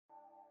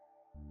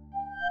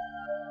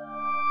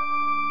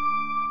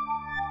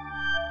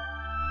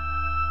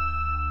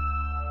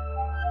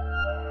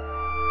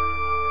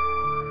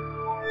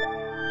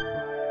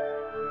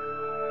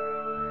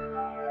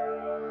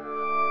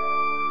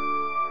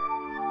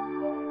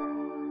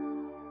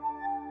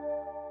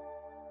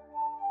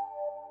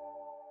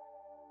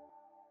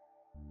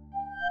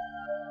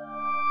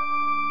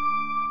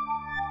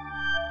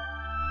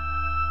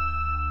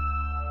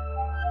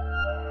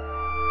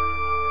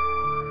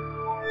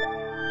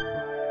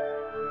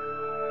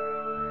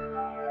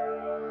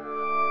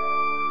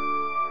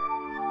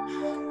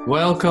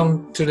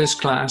Welcome to this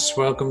class.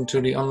 Welcome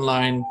to the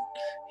online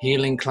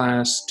healing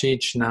class,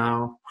 Teach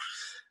Now.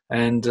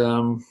 And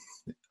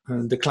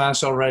the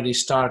class already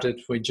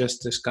started. We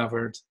just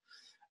discovered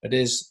it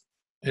is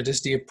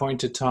the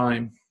appointed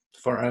time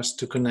for us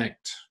to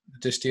connect.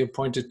 It is the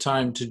appointed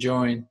time to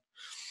join.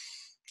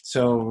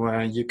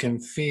 So you can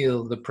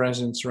feel the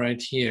presence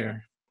right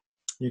here.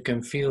 You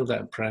can feel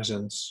that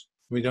presence.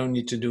 We don't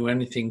need to do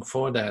anything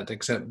for that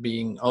except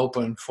being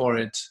open for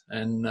it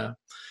and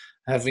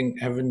having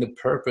the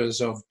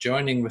purpose of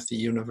joining with the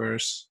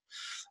universe,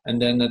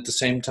 and then at the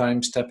same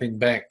time stepping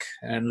back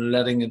and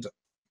letting it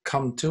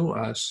come to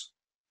us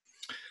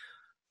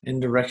in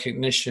the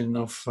recognition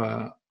of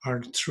our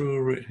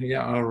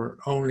our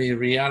only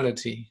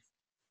reality.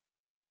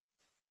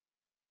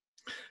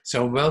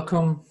 So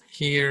welcome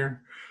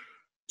here.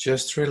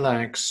 Just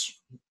relax.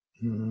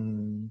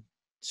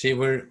 See,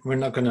 we're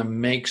not going to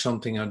make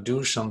something or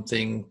do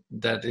something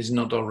that is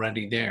not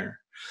already there.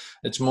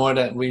 It's more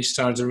that we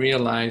start to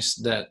realize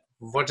that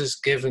what is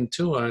given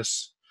to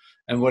us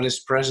and what is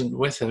present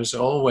with us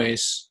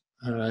always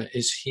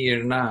is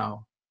here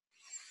now.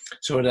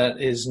 So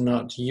that is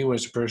not you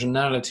as a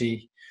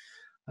personality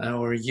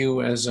or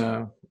you as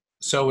a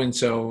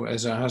so-and-so,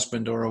 as a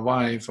husband or a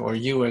wife, or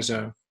you as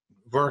a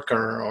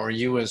worker, or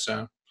you as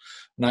an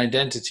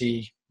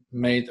identity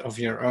made of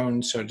your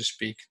own, so to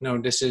speak. No,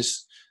 this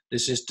is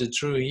the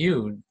true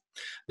you.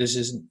 This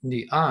is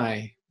the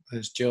I,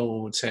 as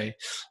Joel would say,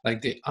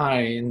 like the I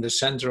in the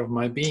center of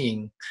my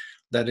being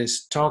that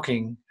is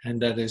talking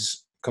and that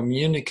is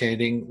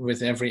communicating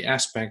with every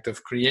aspect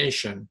of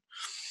creation.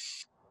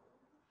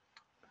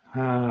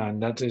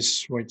 That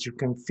is what you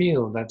can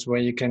feel. That's where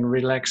you can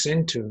relax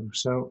into.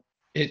 So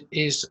it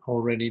is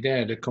already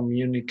there. The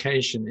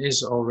communication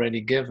is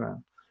already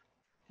given.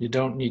 You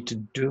don't need to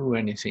do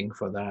anything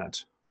for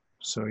that.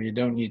 So you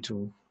don't need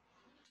to,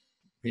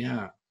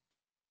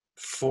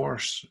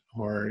 force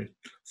or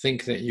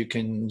think that you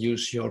can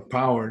use your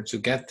power to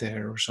get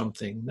there or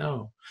something.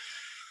 No,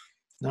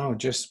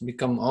 just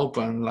become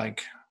open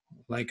like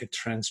a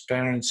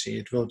transparency.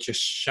 It will just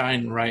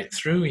shine right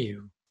through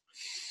you.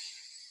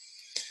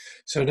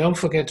 So don't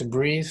forget to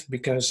breathe,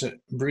 because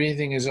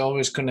breathing is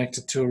always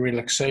connected to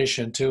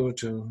relaxation too,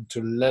 to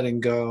letting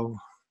go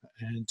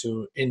and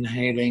to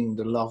inhaling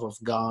the love of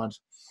God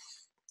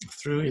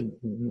through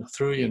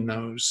your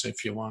nose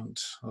if you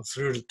want, or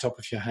through the top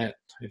of your head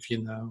if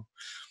you know.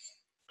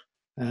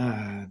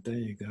 There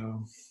you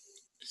go.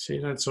 See,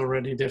 that's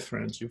already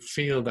different. You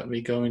feel that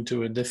we go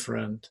into a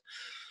different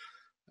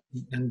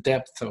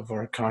depth of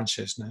our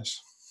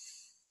consciousness.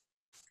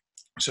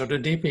 So the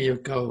deeper you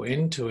go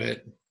into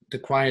it, the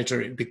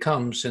quieter it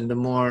becomes and the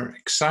more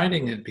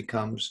exciting it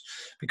becomes,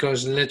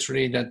 because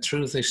literally that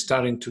truth is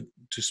starting to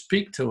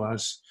speak to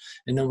us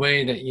in a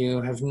way that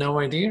you have no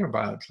idea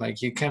about.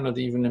 Like you cannot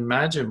even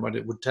imagine what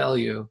it would tell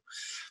you.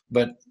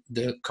 But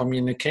the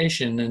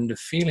communication and the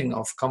feeling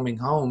of coming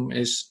home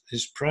is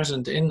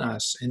present in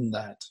us in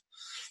that.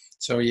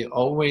 So you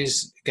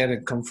always get a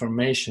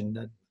confirmation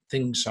that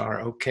things are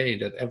okay,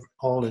 that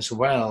all is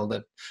well,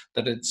 that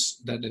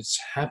it's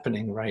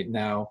happening right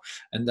now,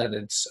 and that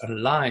it's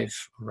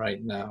alive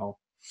right now.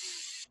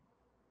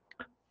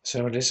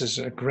 So this is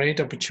a great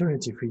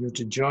opportunity for you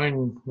to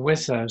join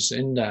with us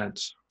in that,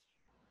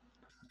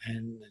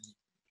 and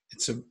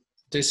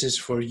this is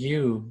for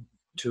you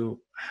to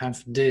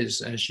have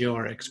this as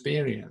your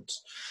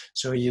experience.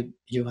 So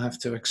you have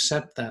to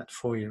accept that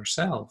for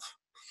yourself.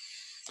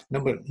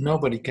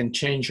 Nobody can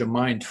change your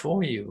mind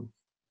for you,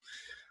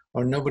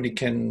 or nobody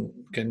can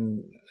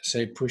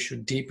say push you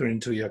deeper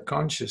into your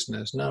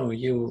consciousness. No,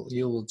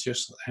 you'll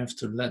just have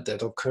to let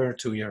that occur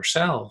to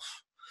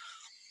yourself.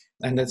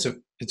 And it's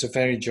a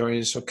very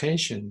joyous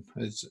occasion.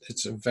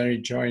 It's a very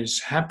joyous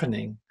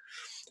happening.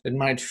 It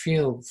might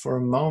feel for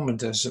a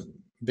moment as a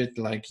bit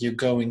like you're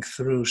going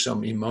through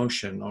some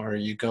emotion, or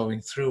you're going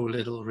through a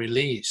little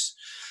release.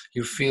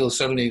 You feel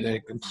suddenly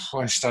like,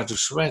 I start to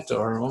sweat,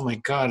 or oh my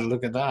God,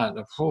 look at that.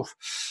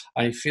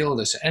 I feel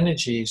this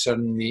energy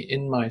suddenly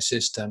in my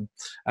system,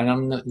 and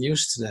I'm not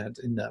used to that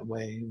in that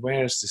way.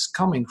 Where is this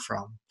coming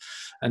from?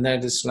 And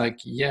that is like,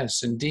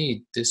 yes,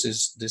 indeed, this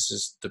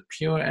is the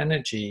pure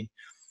energy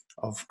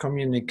of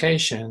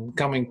communication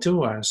coming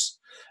to us.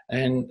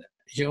 And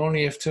you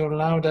only have to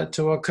allow that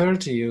to occur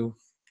to you.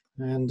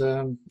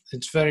 And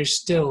it's very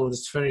still,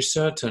 it's very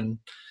certain.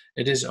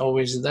 It is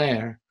always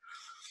there.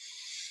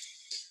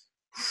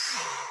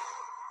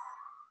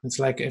 It's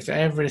like if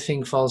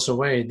everything falls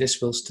away, this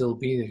will still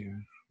be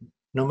there.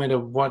 No matter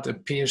what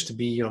appears to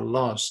be your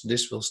loss,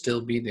 this will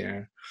still be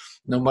there.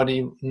 No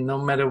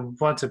matter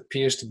what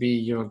appears to be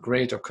your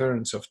great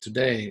occurrence of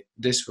today,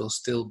 this will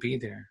still be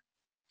there.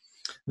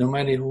 No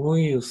matter who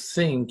you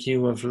think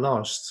you have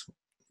lost,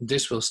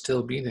 this will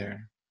still be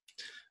there.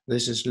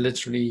 This is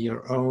literally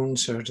your own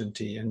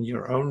certainty and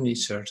your only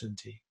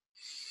certainty.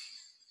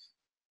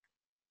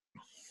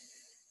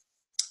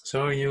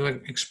 So you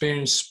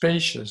experience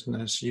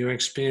spaciousness, you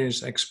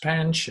experience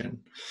expansion.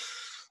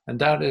 And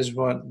that is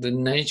what the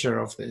nature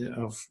of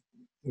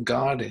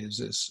God is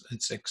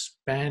it's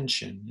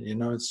expansion. You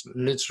know, it's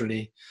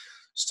literally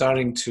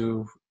starting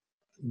to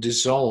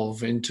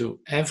dissolve into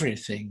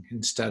everything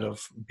instead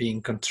of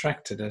being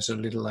contracted as a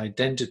little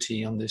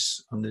identity on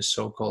this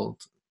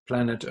so-called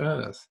planet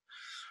Earth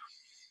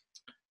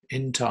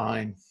in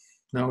time.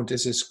 No,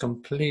 this is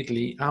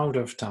completely out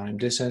of time.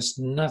 This has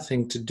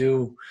nothing to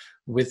do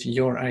with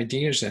your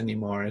ideas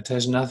anymore. It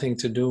has nothing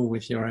to do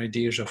with your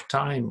ideas of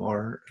time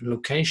or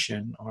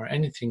location or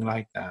anything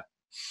like that.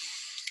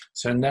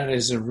 So and that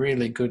is a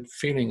really good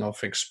feeling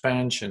of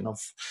expansion, of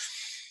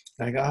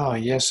like, oh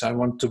yes, I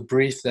want to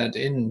breathe that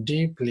in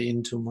deeply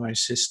into my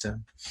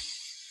system,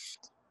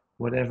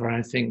 whatever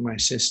I think my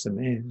system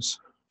is.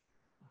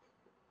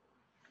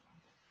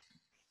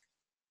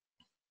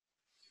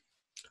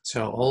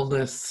 So all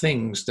the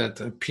things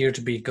that appear to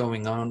be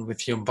going on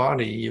with your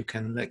body, you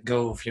can let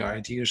go of your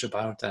ideas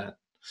about that.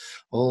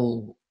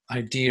 All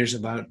ideas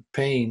about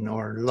pain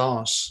or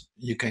loss,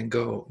 you can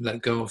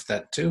let go of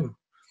that too,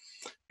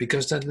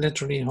 because that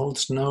literally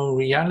holds no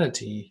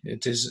reality.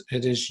 It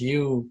is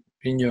you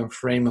in your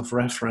frame of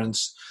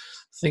reference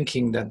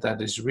thinking that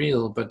that is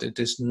real, but it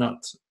is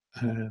not.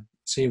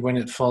 See, when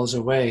it falls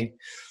away,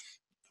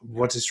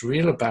 what is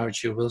real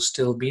about you will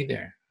still be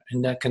there,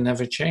 and that can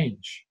never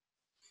change.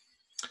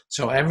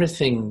 So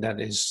everything that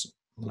is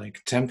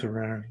like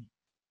temporary,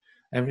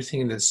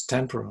 everything that's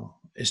temporal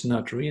is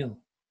not real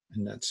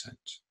in that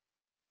sense.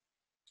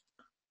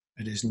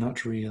 It is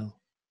not real.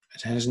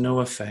 It has no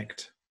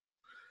effect.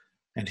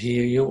 And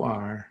here you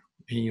are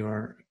in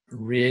your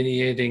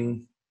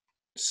radiating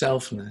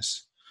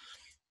selfness,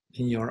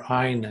 in your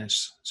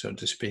I-ness, so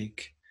to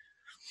speak,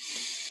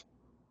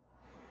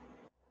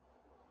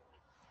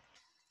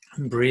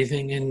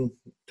 breathing in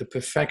the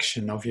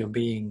perfection of your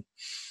being,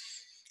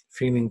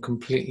 feeling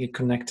completely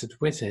connected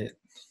with it,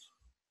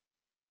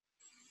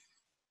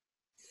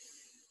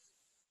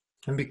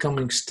 and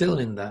becoming still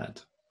in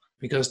that,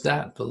 because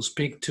that will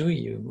speak to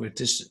you with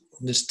this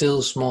the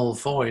still small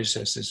voice,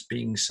 as is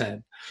being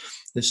said,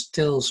 the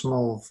still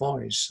small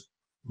voice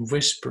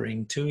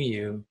whispering to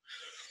you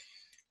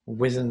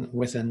with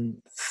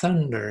an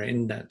thunder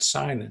in that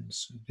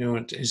silence. You know,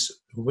 it is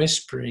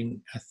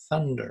whispering a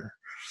thunder.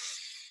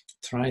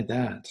 Try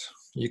that.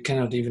 You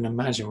cannot even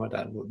imagine what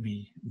that would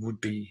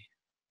be.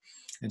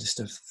 It is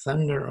the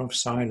thunder of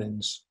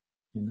silence,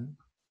 you know.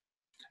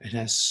 It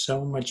has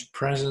so much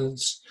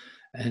presence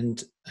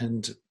and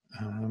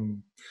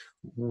um,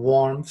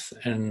 warmth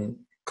and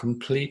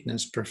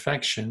completeness,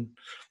 perfection,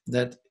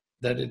 that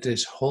it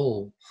is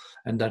whole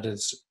and that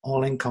it's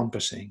all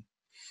encompassing.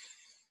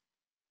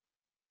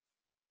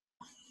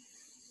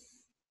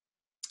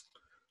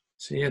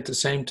 See, at the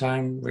same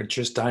time, we're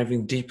just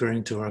diving deeper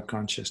into our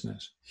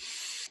consciousness.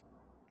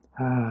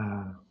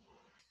 Ah.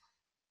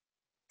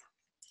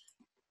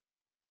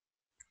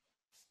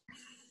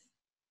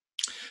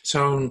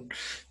 So,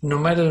 no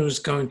matter who's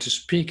going to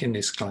speak in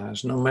this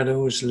class, no matter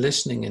who's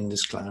listening in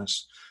this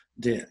class,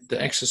 the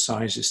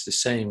exercise is the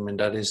same, and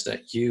that is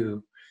that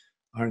you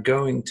are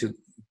going to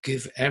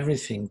give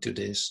everything to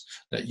this,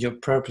 that your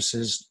purpose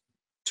is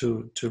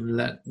to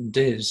let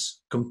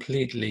this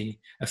completely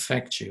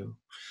affect you,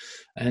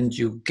 and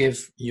you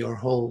give your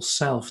whole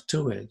self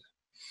to it,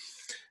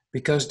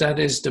 because that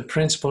is the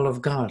principle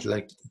of God.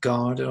 Like,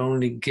 God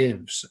only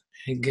gives,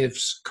 he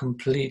gives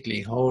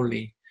completely,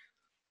 wholly.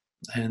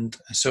 And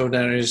so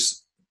that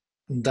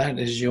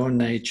is your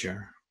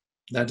nature.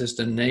 That is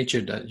the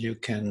nature that you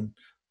can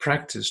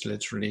practice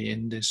literally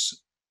in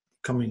this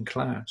coming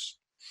class.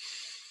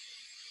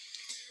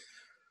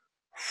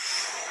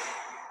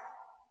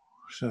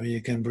 So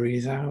you can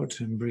breathe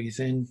out and breathe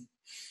in,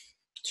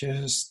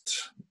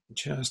 just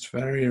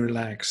very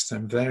relaxed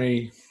and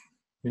very,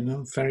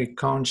 very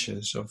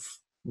conscious of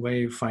where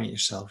you find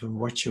yourself and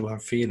what you are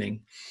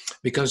feeling.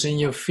 Because in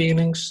your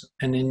feelings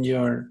and in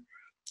your,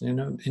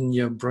 in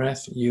your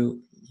breath,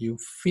 you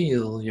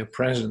feel your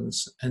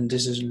presence, and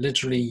this is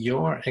literally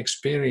your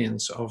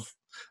experience of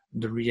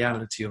the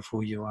reality of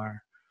who you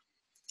are.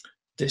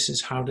 This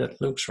is how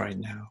that looks right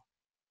now.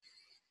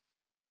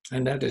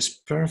 And that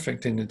is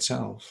perfect in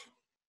itself.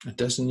 It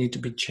doesn't need to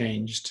be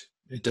changed.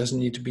 It doesn't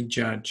need to be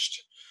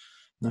judged.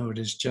 No, it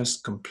is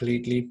just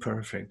completely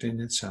perfect in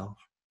itself.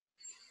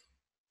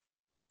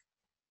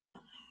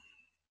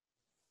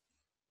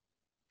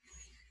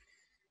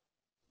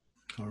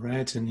 All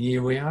right, and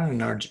here we are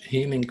in our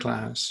healing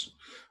class.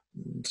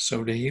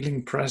 So the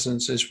healing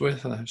presence is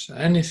with us.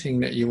 Anything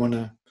that you want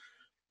to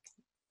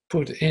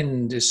put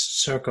in this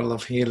circle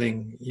of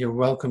healing, you're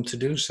welcome to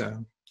do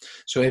so.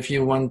 So if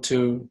you want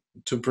to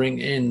bring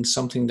in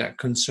something that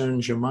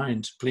concerns your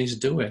mind, please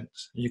do it.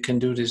 You can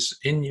do this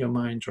in your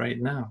mind right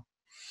now.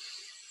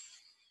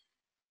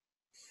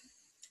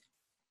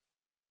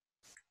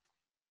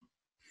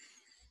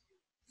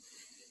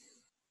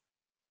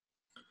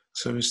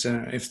 So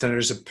if there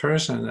is a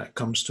person that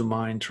comes to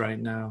mind right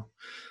now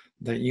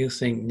that you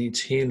think needs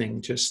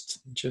healing, just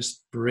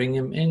bring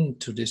him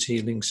into this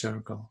healing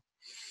circle.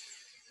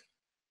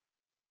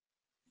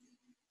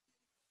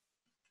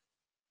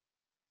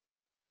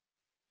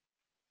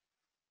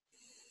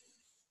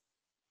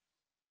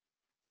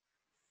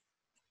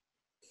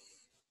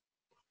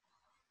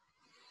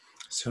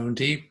 So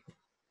deep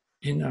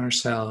in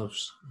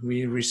ourselves,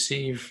 we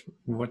receive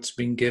what's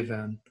been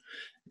given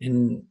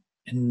in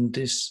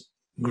this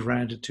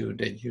gratitude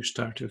that you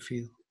start to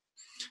feel.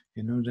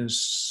 You know,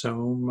 there's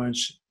so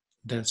much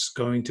that's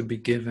going to be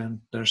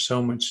given. There's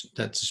so much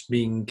that's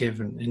being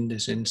given in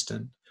this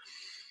instant.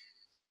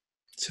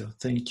 So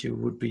thank you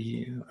would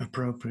be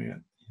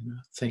appropriate. You know,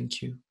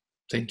 thank you.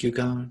 Thank you,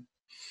 God.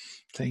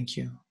 Thank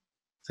you.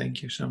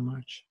 Thank you so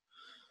much.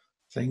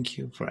 Thank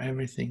you for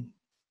everything.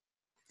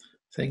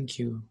 Thank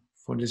you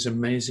for this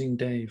amazing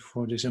day,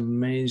 for this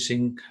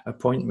amazing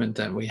appointment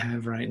that we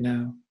have right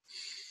now.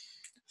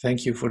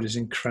 Thank you for this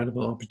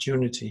incredible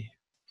opportunity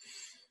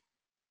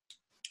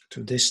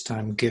to this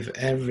time give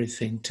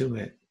everything to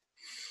it,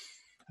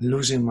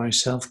 losing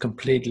myself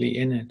completely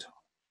in it,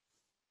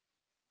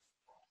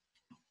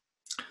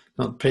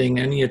 not paying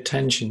any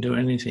attention to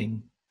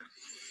anything.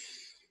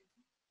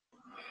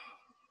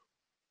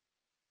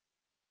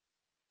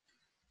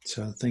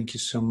 So thank you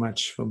so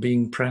much for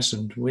being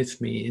present with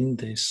me in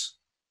this.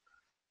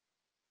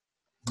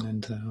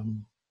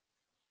 And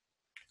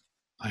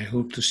I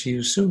hope to see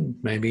you soon,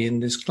 maybe in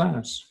this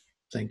class.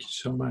 Thank you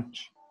so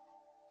much.